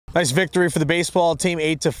Nice victory for the baseball team,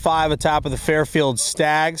 8-5 atop of the Fairfield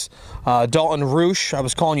Stags. Dalton Ruch, I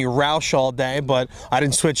was calling you Roush all day, but I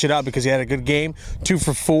didn't switch it up because he had a good game. 2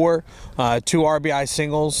 for 4, 2 RBI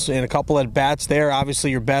singles, and a couple at bats there.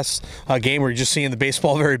 Obviously your best game. We're just seeing the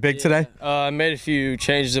baseball very big today. I made a few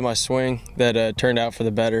changes in my swing that turned out for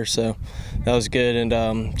the better, so that was good.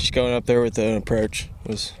 And just going up there with an approach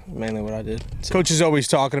was mainly what I did. So. Coach is always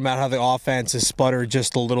talking about how the offense has sputtered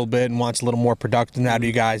just a little bit and wants a little more production out of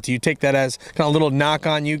you guys. Do you take that as kind of a little knock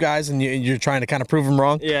on you guys and you're trying to kind of prove them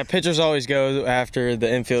wrong? Yeah, pitchers always go after the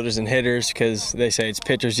infielders and hitters because they say it's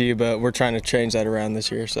pitcher's you, but we're trying to change that around this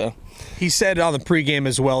year. So he said on the pregame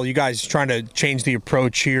as well, you guys trying to change the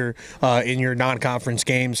approach here in your non-conference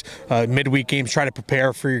games, midweek games, try to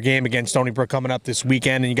prepare for your game against Stony Brook coming up this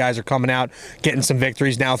weekend, and you guys are coming out getting some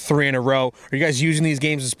victories now, 3 in a row. Are you guys using these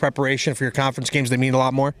games as preparation for your conference games that mean a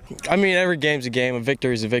lot more? I mean, every game's a game. A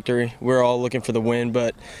victory is a victory. We're all looking for the win,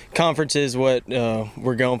 but conference is what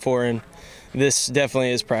we're going for, and this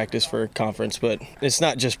definitely is practice for conference, but it's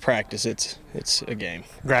not just practice, it's a game.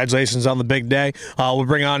 Congratulations on the big day. We'll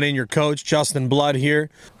bring on in your coach, Justin Blood here.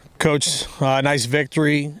 Coach, nice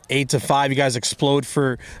victory, 8-5. You guys explode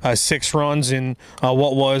for 6 runs in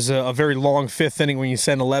what was a very long 5th inning when you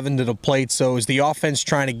sent 11 to the plate. So is the offense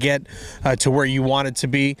trying to get to where you want it to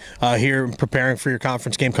be here preparing for your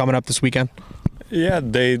conference game coming up this weekend? Yeah,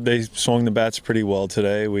 they swung the bats pretty well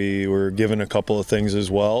today. We were given a couple of things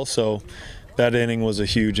as well, so that inning was a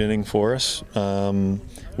huge inning for us.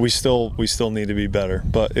 We still need to be better,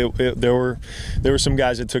 but there were some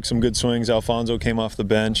guys that took some good swings. Alfonso came off the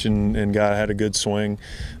bench and had a good swing,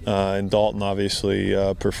 and Dalton obviously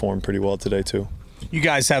performed pretty well today too. You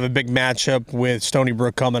guys have a big matchup with Stony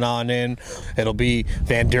Brook coming on in. It'll be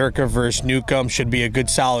Van Derka versus Newcomb. Should be a good,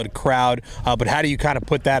 solid crowd. But how do you kind of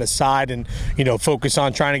put that aside and focus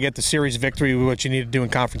on trying to get the series victory with what you need to do in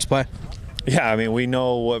conference play? Yeah, I mean, we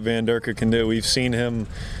know what Van Derka can do. We've seen him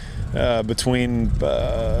between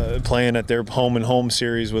playing at their home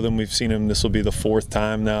series with him. We've seen him. This will be the 4th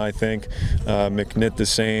time now, I think. McNitt the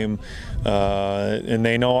same, and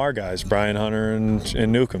they know our guys, Brian Hunter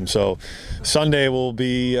and Newcomb. So Sunday will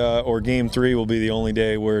be, or Game 3 will be the only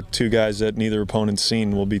day where 2 guys that neither opponent's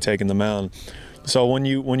seen will be taking the mound. So when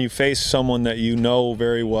you face someone that you know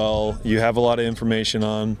very well, you have a lot of information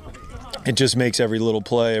on, it just makes every little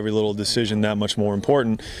play, every little decision that much more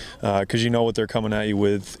important because you know what they're coming at you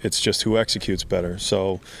with. It's just who executes better.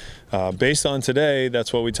 So based on today,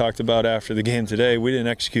 that's what we talked about after the game today. We didn't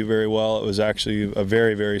execute very well. It was actually a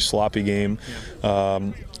very, very sloppy game.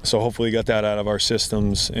 So hopefully we got that out of our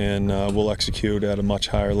systems, and we'll execute at a much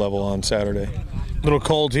higher level on Saturday. A little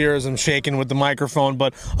cold here as I'm shaking with the microphone,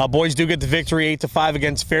 but boys do get the victory 8-5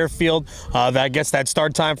 against Fairfield. I guess that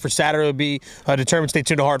start time for Saturday will be determined. Stay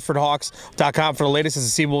tuned to HartfordHawks.com for the latest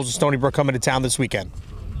as the Seawolves of Stony Brook coming to town this weekend.